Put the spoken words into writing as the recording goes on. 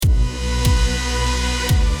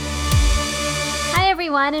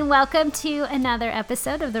everyone, and welcome to another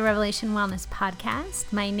episode of the Revelation Wellness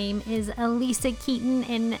Podcast. My name is Elisa Keaton,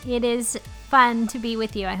 and it is fun to be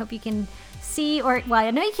with you. I hope you can see, I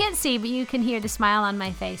know you can't see, but you can hear the smile on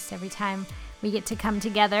my face every time we get to come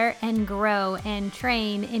together and grow and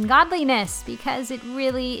train in godliness, because it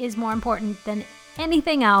really is more important than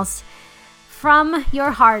anything else. From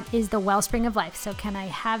your heart is the wellspring of life. So can I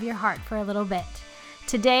have your heart for a little bit?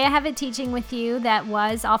 Today I have a teaching with you that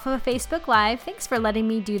was off of a Facebook Live. Thanks for letting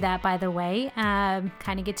me do that, by the way.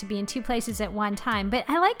 Kind of get to be in two places at one time. But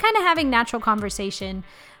I like kind of having natural conversation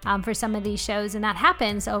for some of these shows. And that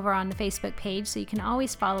happens over on the Facebook page. So you can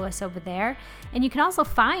always follow us over there. And you can also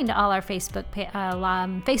find all our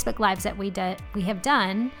Facebook Lives that we have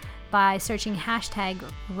done by searching hashtag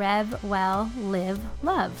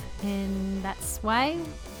RevWellLiveLove. And that's why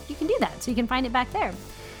you can do that. So you can find it back there.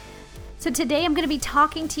 So today I'm going to be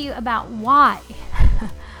talking to you about why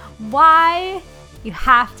you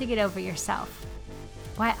have to get over yourself.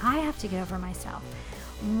 Why I have to get over myself.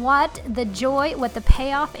 What the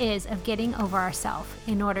payoff is of getting over ourselves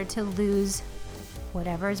in order to lose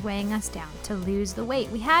whatever is weighing us down, to lose the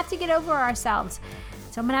weight. We have to get over ourselves.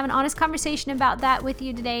 So I'm going to have an honest conversation about that with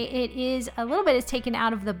you today. It is a little bit is taken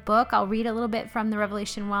out of the book. I'll read a little bit from the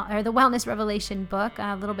the Wellness Revelation book,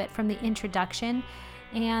 a little bit from the introduction.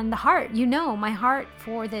 And the heart, my heart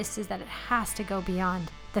for this is that it has to go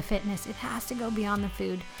beyond the fitness. It has to go beyond the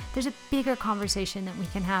food. There's a bigger conversation that we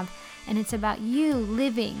can have, and it's about you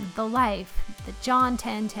living the life, the John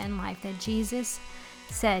 10:10 life that Jesus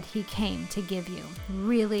said he came to give you.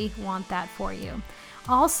 Really want that for you.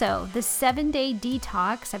 Also, the 7-day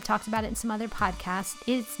detox, I've talked about it in some other podcasts,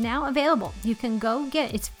 it's now available. You can go get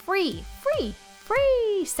it. It's free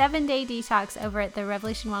 7-day detox over at the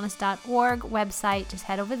revelationwellness.org website. Just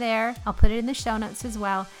head over there. I'll put it in the show notes as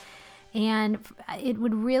well. And it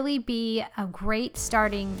would really be a great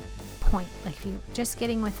starting point. Like if you're just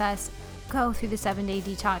getting with us, go through the 7-day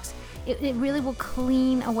detox. It really will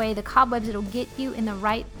clean away the cobwebs. It'll get you in the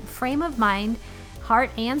right frame of mind,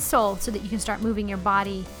 heart, and soul so that you can start moving your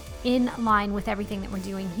body in line with everything that we're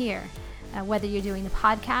doing here. Whether you're doing the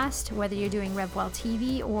podcast, whether you're doing RevWell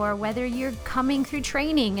TV, or whether you're coming through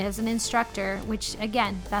training as an instructor, which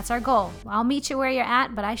again, that's our goal. I'll meet you where you're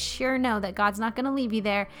at, but I sure know that God's not going to leave you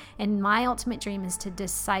there. And my ultimate dream is to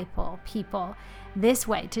disciple people this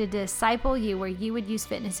way, to disciple you where you would use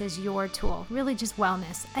fitness as your tool, really just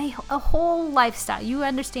wellness, a whole lifestyle. You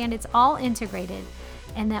understand it's all integrated.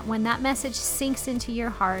 And that when that message sinks into your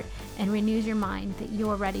heart and renews your mind, that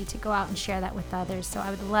you're ready to go out and share that with others. So I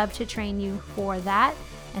would love to train you for that.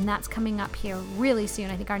 And that's coming up here really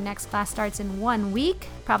soon. I think our next class starts in 1 week,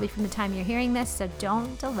 probably from the time you're hearing this. So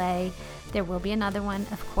don't delay. There will be another one,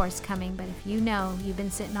 of course, coming. But if you know you've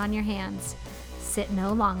been sitting on your hands, sit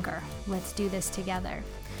no longer. Let's do this together.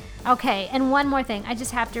 Okay, and one more thing. I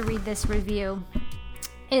just have to read this review.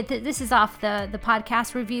 This is off the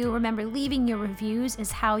podcast review. Remember, leaving your reviews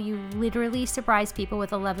is how you literally surprise people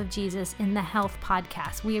with the love of Jesus in the health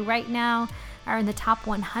podcast. We right now are in the top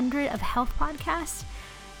 100 of health podcasts,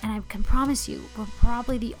 and I can promise you, we're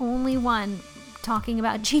probably the only one talking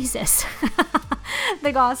about Jesus,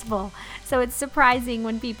 the gospel. So it's surprising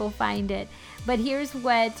when people find it. But here's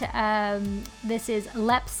what this is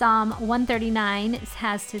Lep Psalm 139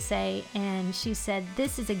 has to say. And she said,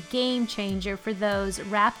 this is a game changer for those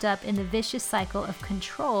wrapped up in the vicious cycle of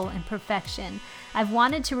control and perfection. I've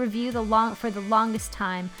wanted to review for the longest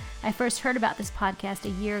time. I first heard about this podcast a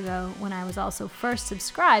year ago when I was also first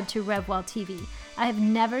subscribed to RevWell TV. I have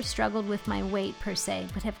never struggled with my weight per se,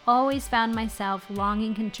 but have always found myself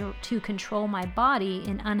longing to control my body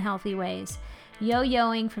in unhealthy ways.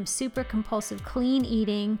 Yo-yoing from super compulsive clean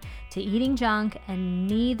eating to eating junk, and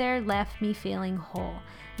neither left me feeling whole.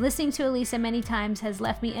 Listening to Elisa many times has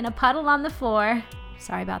left me in a puddle on the floor.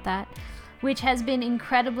 Sorry about that. Which has been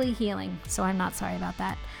incredibly healing. So I'm not sorry about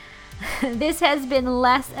that. This has been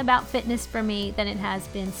less about fitness for me than it has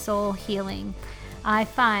been soul healing. I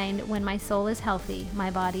find when my soul is healthy,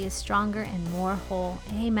 my body is stronger and more whole.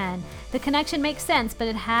 Amen. The connection makes sense, but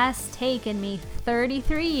it has taken me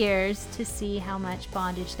 33 years to see how much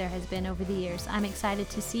bondage there has been over the years. I'm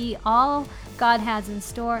excited to see all God has in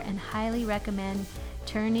store and highly recommend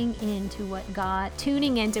tuning into what God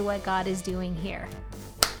is doing here.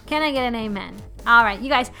 Can I get an amen? All right, you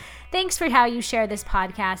guys, thanks for how you share this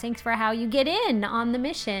podcast. Thanks for how you get in on the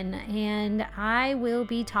mission. And I will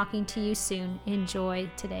be talking to you soon. Enjoy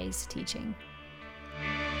today's teaching.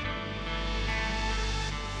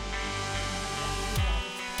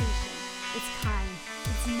 It's kind.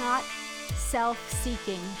 It's not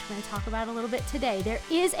self-seeking, which we're going to talk about a little bit today. There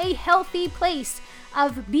is a healthy place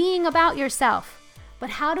of being about yourself, But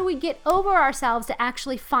how do we get over ourselves to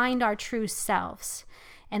actually find our true selves?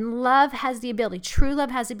 And love has the ability, true love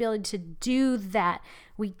has the ability to do that.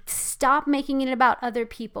 We stop making it about other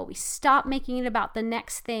people. We stop making it about the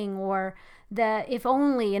next thing or the if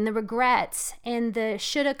only and the regrets and the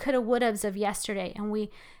shoulda, coulda, wouldas of yesterday. And we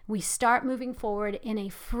start moving forward in a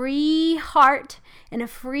free heart and a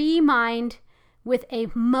free mind with a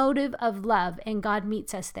motive of love, and God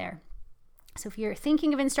meets us there. So if you're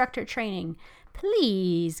thinking of instructor training,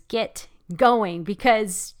 please get going,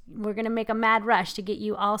 because we're going to make a mad rush to get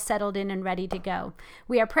you all settled in and ready to go.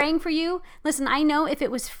 We are praying for you. Listen, I know if it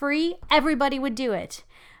was free, everybody would do it,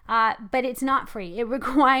 but it's not free. It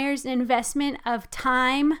requires an investment of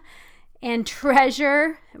time and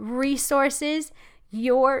treasure, resources.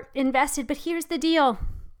 You're invested, but here's the deal.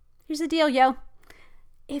 Here's the deal, yo.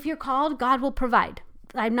 If you're called, God will provide.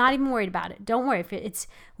 I'm not even worried about it. Don't worry.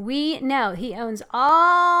 We know He owns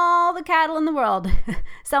all the cattle in the world.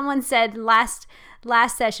 Someone said last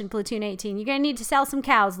session, Platoon 18, you're going to need to sell some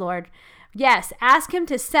cows, Lord. Yes, ask Him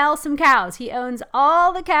to sell some cows. He owns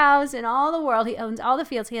all the cows in all the world. He owns all the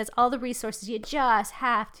fields. He has all the resources. You just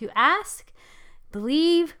have to ask,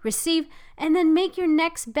 believe, receive, and then make your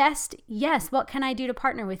next best yes. What can I do to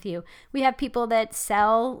partner with you? We have people that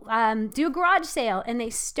sell, do a garage sale, and they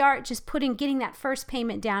start just getting that first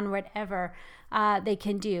payment down, whatever they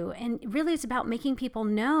can do. And really it's about making people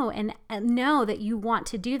know and know that you want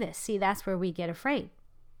to do this. See, that's where we get afraid.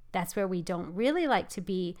 That's where we don't really like to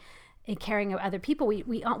be caring of other people.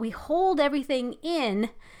 We hold everything in,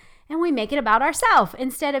 and we make it about ourselves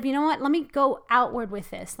instead of, you know what, let me go outward with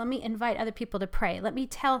this. Let me invite other people to pray. Let me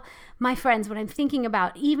tell my friends what I'm thinking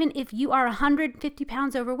about. Even if you are 150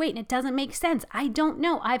 pounds overweight and it doesn't make sense, I don't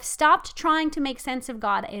know. I've stopped trying to make sense of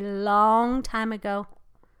God a long time ago,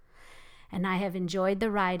 and I have enjoyed the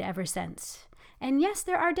ride ever since. And yes,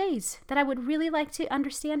 there are days that I would really like to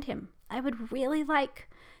understand Him. I would really like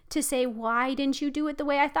to say, why didn't you do it the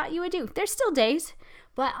way I thought you would do? There's still days.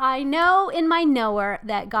 But I know in my knower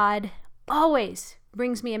that God always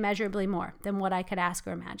brings me immeasurably more than what I could ask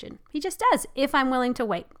or imagine. He just does, if I'm willing to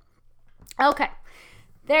wait. Okay,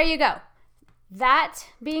 there you go. That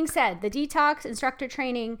being said, the detox instructor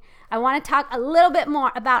training, I want to talk a little bit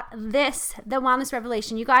more about this, the Wellness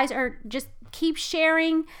Revelation. You guys are just keep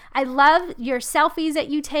sharing. I love your selfies that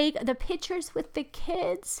you take, the pictures with the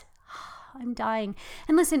kids. I'm dying.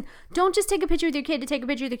 And listen, don't just take a picture with your kid to take a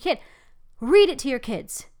picture with your kid. Read it to your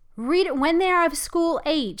kids. Read it when they are of school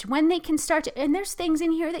age, when they can start to, and there's things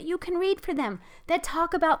in here that you can read for them that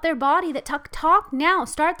talk about their body, that talk now.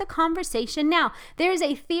 Start the conversation now. There's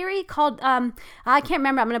a theory called, I can't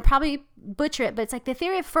remember, I'm going to probably butcher it, but it's like the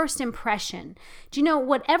theory of first impression. Do you know,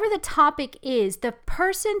 whatever the topic is, the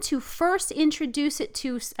person to first introduce it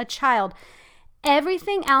to a child,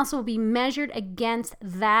 everything else will be measured against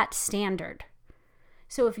that standard.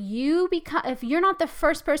 So if you're not the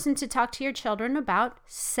first person to talk to your children about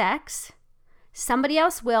sex, somebody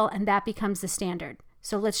else will, and that becomes the standard.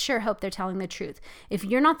 So let's sure hope they're telling the truth. If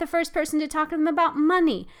you're not the first person to talk to them about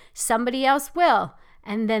money, somebody else will,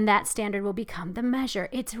 and then that standard will become the measure.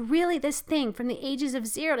 It's really this thing from the ages of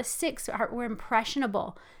 0 to 6, we're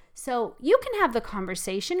impressionable. So you can have the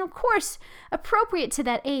conversation, of course, appropriate to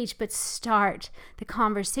that age, but start the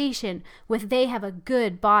conversation with they have a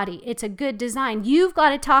good body. It's a good design. You've got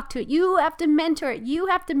to talk to it. You have to mentor it. You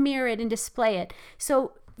have to mirror it and display it.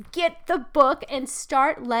 So get the book and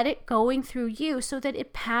let it going through you so that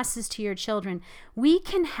it passes to your children. We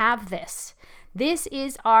can have this. This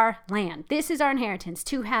is our land. This is our inheritance,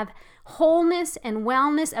 to have wholeness and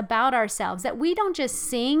wellness about ourselves, that we don't just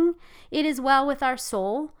sing it is well with our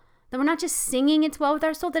soul, that we're not just singing it's well with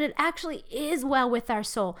our soul, that it actually is well with our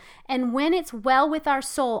soul. And when it's well with our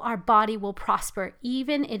soul, our body will prosper.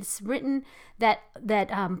 Even it's written that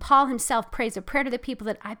Paul himself prays a prayer to the people,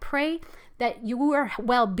 that I pray that your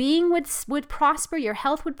well-being would prosper, your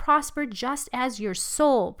health would prosper just as your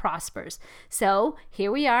soul prospers. So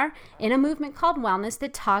here we are in a movement called wellness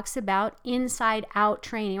that talks about inside-out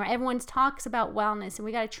training, right? Everyone talks about wellness, and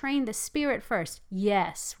we got to train the spirit first.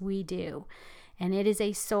 Yes, we do. And it is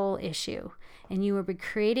a soul issue. And you were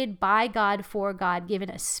created by God for God, given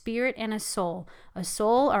a spirit and a soul. A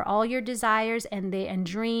soul are all your desires and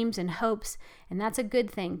dreams and hopes, and that's a good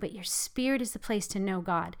thing. But your spirit is the place to know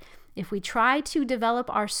God. If we try to develop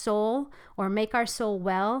our soul or make our soul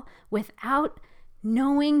well without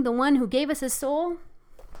knowing the one who gave us a soul,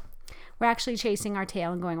 we're actually chasing our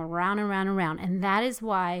tail and going around and round and round. And that is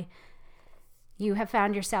why you have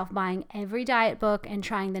found yourself buying every diet book and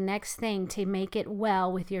trying the next thing to make it well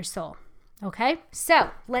with your soul. Okay?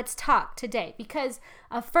 So let's talk today, because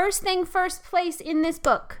first place in this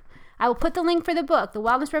book, I will put the link for the book, the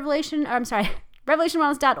Wellness Revolution,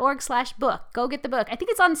 revolutionwellness.org/book. Go get the book. I think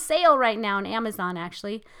it's on sale right now on Amazon,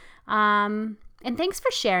 actually. And thanks for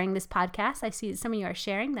sharing this podcast. I see that some of you are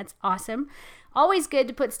sharing. That's awesome. Always good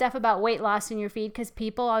to put stuff about weight loss in your feed because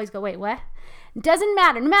people always go, wait, what? Doesn't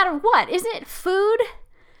matter. No matter what. Isn't it food,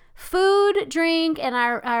 drink, and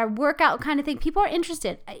our workout kind of thing? People are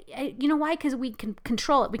interested. You know why? Because we can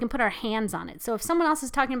control it. We can put our hands on it. So if someone else is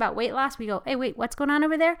talking about weight loss, we go, hey, wait, what's going on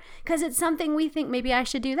over there? Because it's something we think, maybe I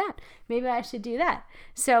should do that. Maybe I should do that.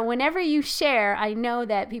 So whenever you share, I know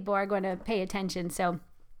that people are going to pay attention. So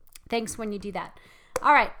thanks when you do that.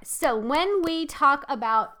 All right, so when we talk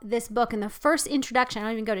about this book in the first introduction, I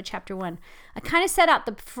don't even go to chapter 1, I kind of set out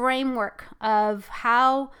the framework of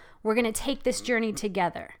how we're going to take this journey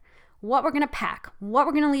together, what we're going to pack, what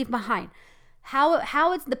we're going to leave behind,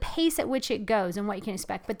 how it's the pace at which it goes and what you can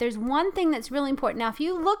expect. But there's one thing that's really important. Now, if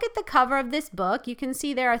you look at the cover of this book, you can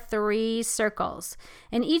see there are 3 circles,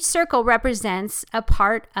 and each circle represents a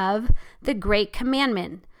part of the Great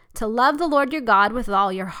Commandment. To love the Lord your God with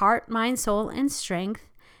all your heart, mind, soul, and strength,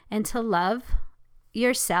 and to love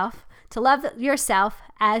yourself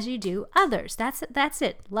as you do others. That's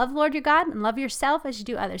it. Love the Lord your God and love yourself as you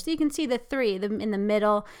do others. So you can see the 3 in the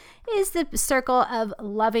middle is the circle of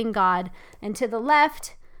loving God. And to the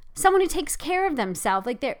left, someone who takes care of themselves.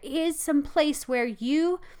 Like there is some place where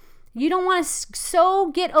you don't want to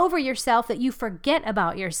so get over yourself that you forget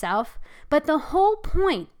about yourself. But the whole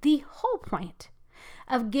point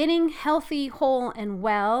of getting healthy, whole, and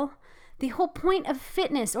well, the whole point of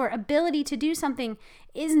fitness or ability to do something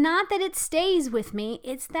is not that it stays with me,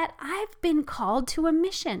 it's that I've been called to a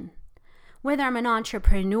mission. Whether I'm an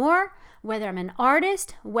entrepreneur, whether I'm an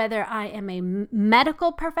artist, whether I am a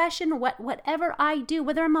medical profession, whatever I do,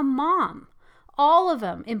 whether I'm a mom, all of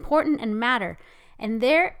them important and matter. And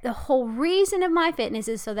the whole reason of my fitness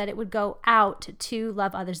is so that it would go out to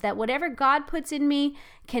love others, that whatever God puts in me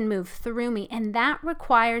can move through me. And that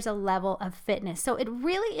requires a level of fitness. So it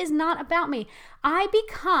really is not about me. I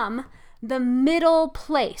become the middle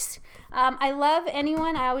place. I love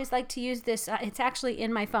anyone. I always like to use this. It's actually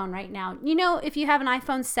in my phone right now. You know, if you have an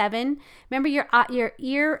iPhone 7, remember your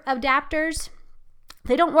ear adapters?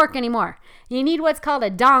 They don't work anymore. You need what's called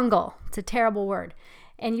a dongle. It's a terrible word.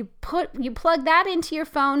 And you plug that into your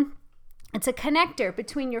phone. It's a connector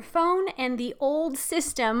between your phone and the old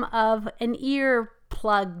system of an ear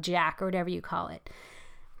plug jack or whatever you call it.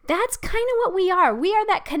 That's kind of what we are. We are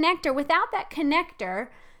that connector. Without that connector,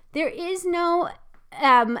 there is no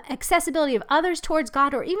accessibility of others towards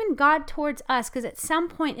God or even God towards us, because at some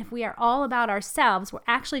point, if we are all about ourselves, we're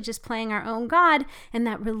actually just playing our own God, and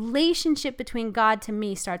that relationship between God to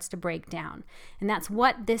me starts to break down. And that's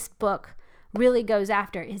what this book really goes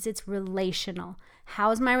after, is it's relational.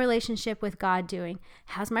 How's my relationship with God doing?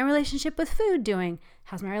 How's my relationship with food doing?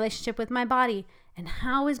 How's my relationship with my body? And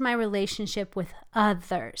how is my relationship with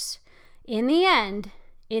others? In the end,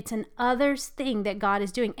 it's an others thing that God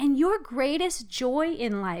is doing. And your greatest joy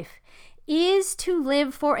in life is to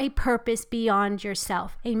live for a purpose beyond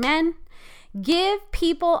yourself. Amen? Give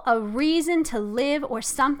people a reason to live or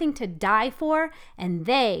something to die for, and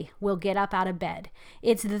they will get up out of bed.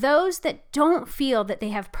 It's those that don't feel that they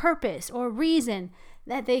have purpose or reason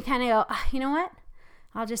that they kind of go, you know what?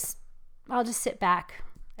 I'll just sit back.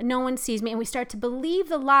 No one sees me. And we start to believe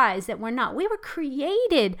the lies that we're not. We were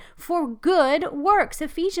created for good works.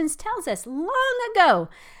 Ephesians tells us long ago,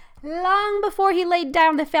 long before he laid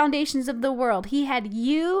down the foundations of the world, he had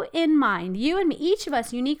you in mind, you and me, each of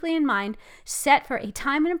us uniquely in mind, set for a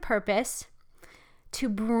time and a purpose to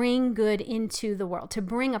bring good into the world, to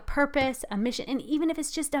bring a purpose, a mission, and even if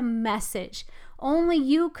it's just a message, only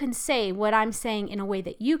you can say what I'm saying in a way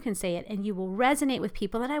that you can say it, and you will resonate with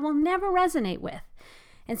people that I will never resonate with.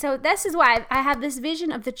 And so this is why I have this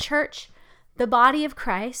vision of the church, the body of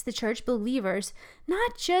Christ, the church believers,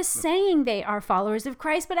 not just saying they are followers of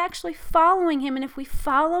Christ, but actually following him. And if we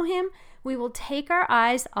follow him, we will take our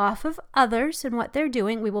eyes off of others and what they're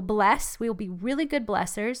doing. We will bless. We will be really good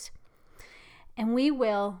blessers. And we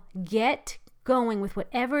will get going with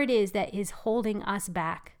whatever it is that is holding us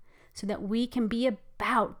back so that we can be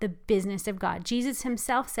about the business of God. Jesus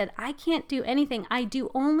himself said, I can't do anything. I do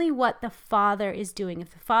only what the Father is doing.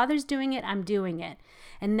 If the Father's doing it, I'm doing it.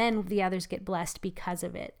 And then the others get blessed because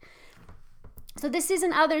of it. So this is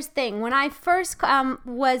an others thing. When I first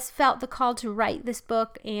felt the call to write this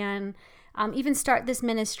book and even start this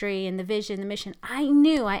ministry and the vision, the mission,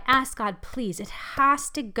 I asked God, please, it has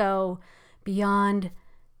to go beyond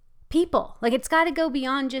people. Like, it's got to go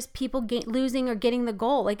beyond just people losing or getting the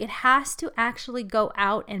goal. Like, it has to actually go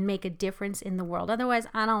out and make a difference in the world. Otherwise,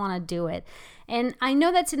 I don't want to do it. And I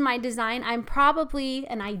know that's in my design. I'm probably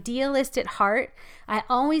an idealist at heart. I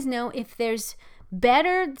always know if there's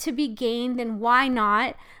better to be gained, then why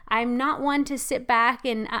not? I'm not one to sit back,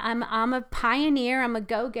 and I'm a pioneer. I'm a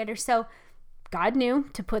go-getter. So God knew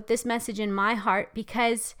to put this message in my heart,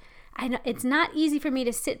 because I know it's not easy for me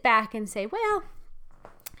to sit back and say, well,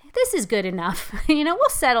 this is good enough. We'll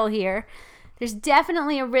settle here. There's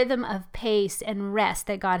definitely a rhythm of pace and rest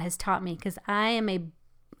that God has taught me, because I'm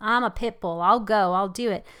a pit bull. I'll go, I'll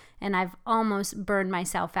do it. And I've almost burned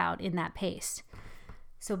myself out in that pace.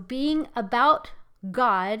 So being about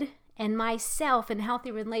God and myself in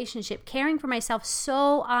healthy relationship, caring for myself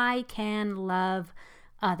so I can love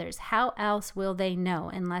others. How else will they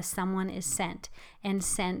know unless someone is sent, and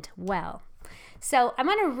sent well? So I'm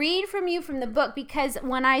going to read from the book, because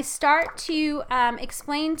when I start to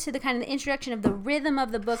explain to the kind of the introduction of the rhythm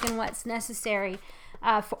of the book and what's necessary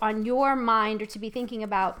on your mind or to be thinking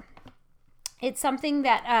about, it's something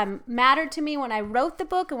that mattered to me when I wrote the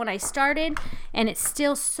book and when I started, and it's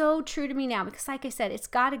still so true to me now, because like I said, it's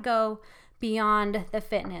got to go beyond the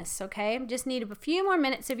fitness, okay? Just need a few more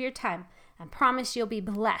minutes of your time. I promise you'll be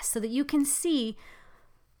blessed so that you can see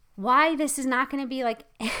why this is not going to be like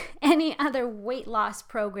any other weight loss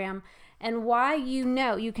program, and why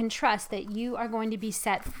you can trust that you are going to be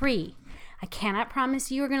set free. I cannot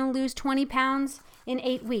promise you are going to lose 20 pounds in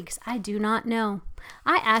 8 weeks. I do not know.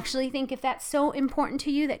 I actually think if that's so important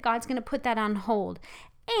to you, that God's going to put that on hold.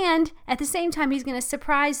 And at the same time, he's going to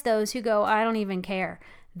surprise those who go, I don't even care.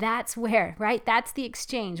 That's where, right? That's the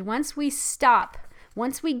exchange. Once we stop,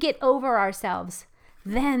 once we get over ourselves,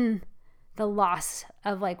 then the loss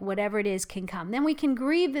of like whatever it is can come. Then we can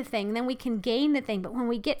grieve the thing, then we can gain the thing. But when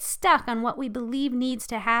we get stuck on what we believe needs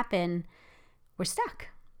to happen, we're stuck.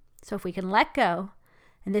 So if we can let go,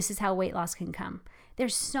 and this is how weight loss can come.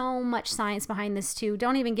 There's so much science behind this too.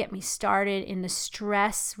 Don't even get me started in the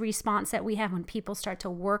stress response that we have when people start to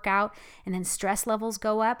work out and then stress levels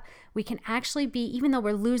go up. We can actually be, even though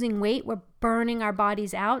we're losing weight, we're burning our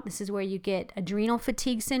bodies out. This is where you get adrenal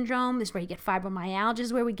fatigue syndrome. This is where you get fibromyalgia. This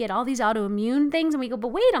is where we get all these autoimmune things. And we go,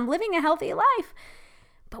 but wait, I'm living a healthy life.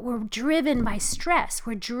 But we're driven by stress.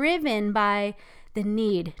 We're driven by the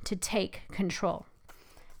need to take control.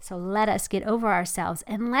 So let us get over ourselves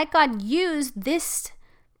and let God use this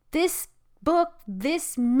book,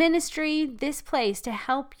 this ministry, this place to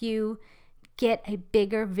help you get a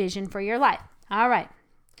bigger vision for your life. All right.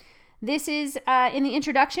 This is in the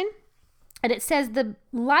introduction, and it says the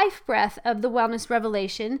life breath of the wellness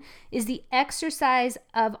revelation is the exercise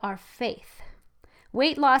of our faith.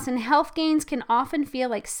 Weight loss and health gains can often feel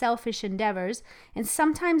like selfish endeavors, and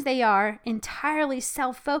sometimes they are entirely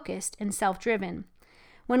self-focused and self-driven.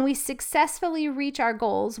 When we successfully reach our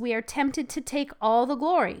goals, we are tempted to take all the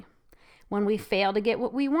glory. When we fail to get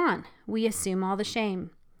what we want, we assume all the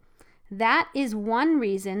shame. That is one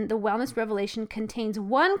reason the Wellness Revelation contains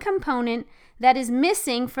one component that is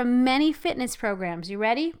missing from many fitness programs. You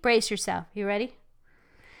ready? Brace yourself. You ready?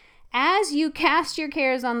 As you cast your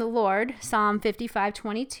cares on the Lord, Psalm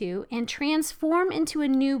 55:22, and transform into a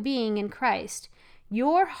new being in Christ,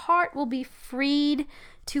 your heart will be freed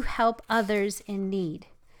to help others in need.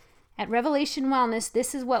 At Revelation Wellness,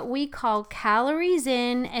 this is what we call calories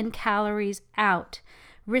in and calories out.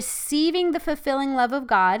 Receiving the fulfilling love of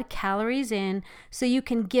God, calories in, so you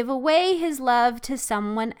can give away his love to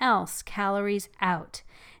someone else, calories out.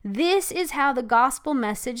 This is how the gospel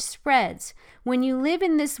message spreads. When you live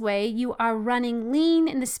in this way, you are running lean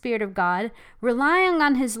in the Spirit of God, relying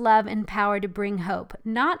on his love and power to bring hope,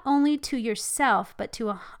 not only to yourself, but to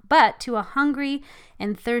a hungry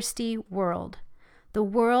and thirsty world. The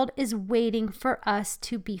world is waiting for us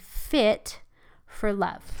to be fit for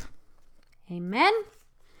love. Amen?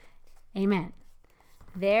 Amen.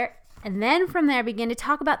 And then from there, begin to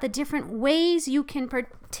talk about the different ways you can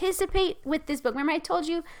participate with this book. Remember, I told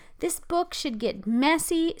you this book should get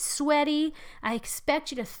messy, sweaty. I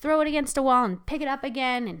expect you to throw it against a wall and pick it up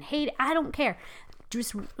again and hate it. I don't care.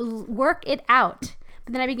 Just work it out.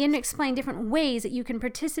 But then I begin to explain different ways that you can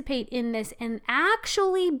participate in this and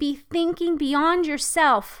actually be thinking beyond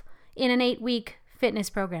yourself in an 8-week fitness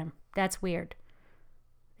program. That's weird.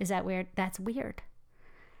 Is that weird? That's weird.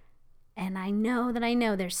 And I know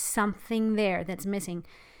there's something there that's missing.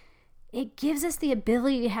 It gives us the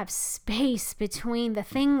ability to have space between the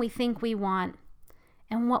thing we think we want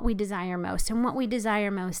and what we desire most. And what we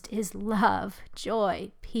desire most is love,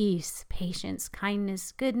 joy, peace, patience,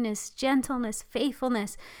 kindness, goodness, gentleness,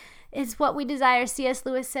 faithfulness. is what we desire. C.S.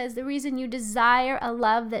 Lewis says, the reason you desire a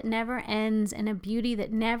love that never ends and a beauty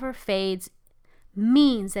that never fades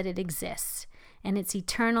means that it exists and it's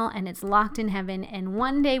eternal and it's locked in heaven. And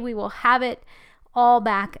one day we will have it all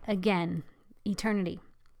back again, eternity.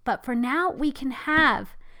 But for now, we can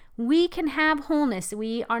have wholeness.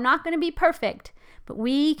 We are not going to be perfect, but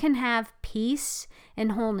we can have peace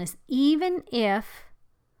and wholeness, even if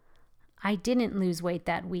I didn't lose weight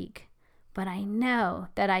that week. But I know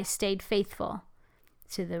that I stayed faithful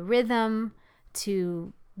to the rhythm,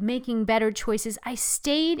 to making better choices. I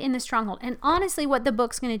stayed in the stronghold. And honestly, what the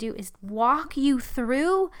book's going to do is walk you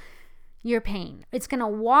through your pain. It's going to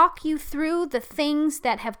walk you through the things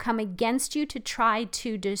that have come against you to try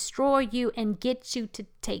to destroy you and get you to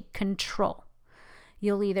take control.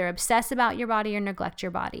 You'll either obsess about your body or neglect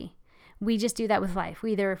your body. We just do that with life.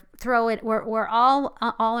 We either throw it, we're all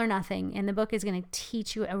or nothing. And the book is going to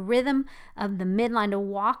teach you a rhythm of the midline to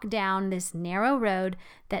walk down this narrow road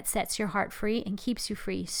that sets your heart free and keeps you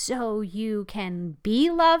free so you can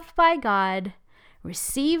be loved by God,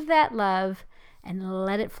 receive that love, and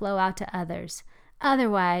let it flow out to others.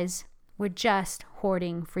 Otherwise, we're just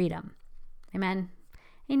hoarding freedom. Amen?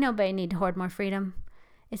 Ain't nobody need to hoard more freedom.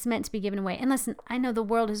 It's meant to be given away. And listen, I know the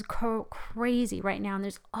world is crazy right now, and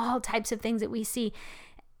there's all types of things that we see.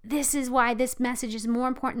 This is why this message is more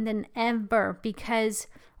important than ever, because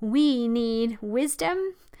we need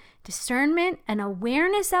wisdom, discernment, and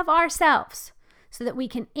awareness of ourselves so that we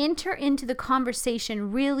can enter into the conversation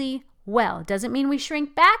really well. It doesn't mean we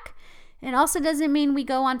shrink back. It also doesn't mean we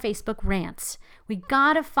go on Facebook rants. We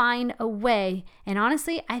gotta find a way, and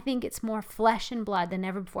honestly, I think it's more flesh and blood than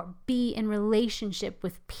ever before. Be in relationship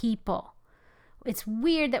with people. It's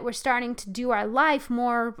weird that we're starting to do our life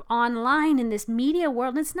more online in this media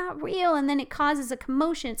world, and it's not real, and then it causes a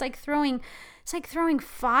commotion. It's like throwing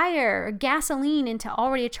fire or gasoline into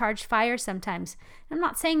already a charged fire sometimes. I'm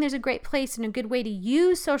not saying there's a great place and a good way to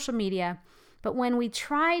use social media, but when we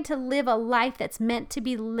try to live a life that's meant to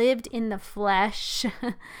be lived in the flesh,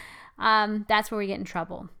 that's where we get in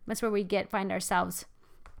trouble. That's where we find ourselves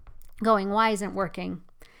going, why isn't it working?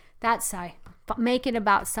 That's why. Make it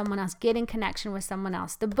about someone else. Get in connection with someone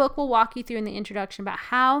else. The book will walk you through in the introduction about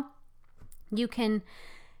how you can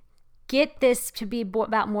get this to be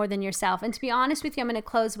about more than yourself. And to be honest with you, I'm going to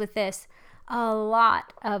close with this. A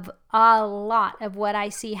lot of what I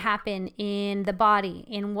see happen in the body,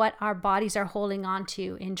 in what our bodies are holding on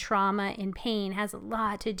to, in trauma, in pain, has a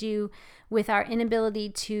lot to do with our inability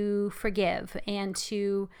to forgive and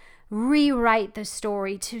to rewrite the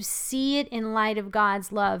story, to see it in light of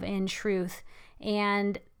God's love and truth.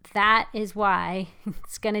 And that is why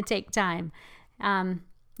it's going to take time.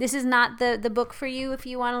 This is not the book for you if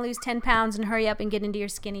you want to lose 10 pounds and hurry up and get into your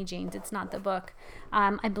skinny jeans. It's not the book.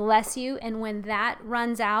 I bless you. And when that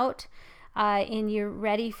runs out and you're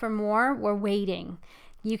ready for more, we're waiting.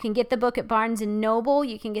 You can get the book at Barnes & Noble.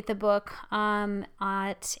 You can get the book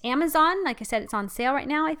at Amazon. Like I said, it's on sale right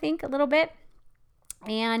now, I think, a little bit.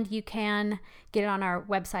 And you can get it on our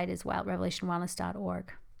website as well,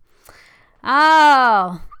 revelationwellness.org.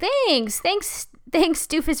 Oh, thanks,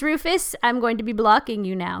 Doofus Rufus. I'm going to be blocking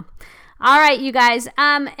you now. All right, you guys.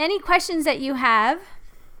 Any questions that you have,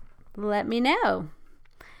 let me know.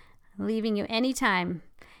 Leaving you anytime.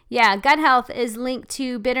 Yeah, gut health is linked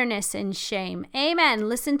to bitterness and shame. Amen.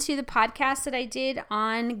 Listen to the podcast that I did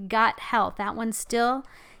on gut health. That one still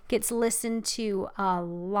gets listened to a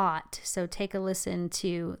lot. So take a listen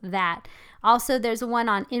to that. Also, there's one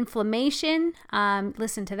on inflammation.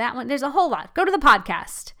 Listen to that one. There's a whole lot. Go to the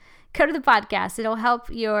podcast. It'll help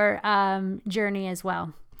your journey as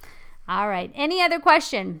well. All right. Any other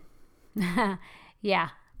question? Yeah,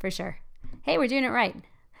 for sure. Hey, we're doing it right.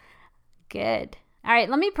 Good. All right.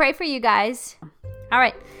 Let me pray for you guys. All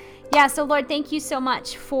right. Yeah. So Lord, thank you so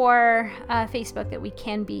much for Facebook, that we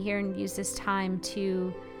can be here and use this time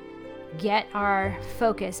to get our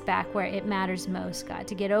focus back where it matters most, God,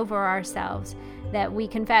 to get over ourselves, that we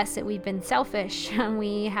confess that we've been selfish and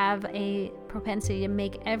we have a propensity to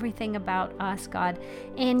make everything about us, God,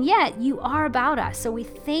 and yet you are about us. So we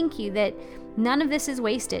thank you that none of this is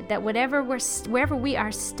wasted, that wherever we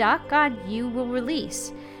are stuck, God, you will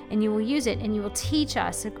release and you will use it and you will teach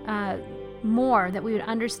us more, that we would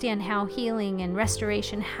understand how healing and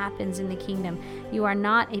restoration happens in the kingdom. You are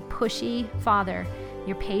not a pushy Father.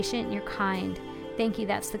 You're patient, you're kind. Thank you.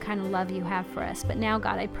 That's the kind of love you have for us. But now,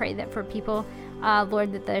 God, I pray that for people,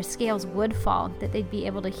 Lord, that their scales would fall, that they'd be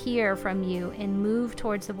able to hear from you and move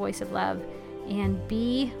towards the voice of love and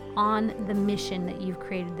be on the mission that you've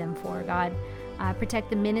created them for, God. Protect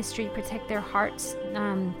the ministry, protect their hearts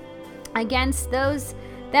against those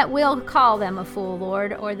that will call them a fool,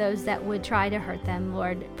 Lord, or those that would try to hurt them,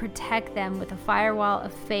 Lord. Protect them with a firewall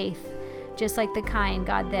of faith, just like the kind,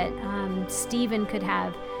 God, that Stephen could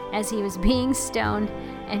have as he was being stoned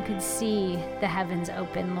and could see the heavens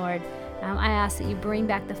open, Lord. I ask that you bring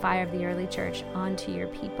back the fire of the early church onto your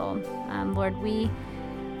people. Lord,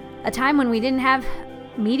 a time when we didn't have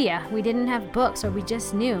media, we didn't have books, or we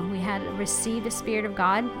just knew we had received the Spirit of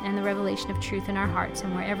God and the revelation of truth in our hearts,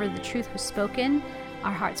 and wherever the truth was spoken,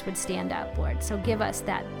 our hearts would stand up, Lord. So give us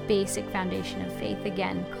that basic foundation of faith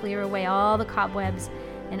again. Clear away all the cobwebs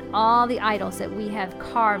and all the idols that we have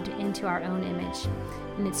carved into our own image.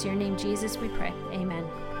 And it's your name, Jesus, we pray. Amen.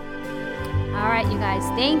 All right, you guys,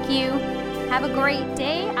 thank you. Have a great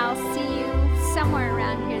day. I'll see you somewhere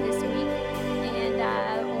around here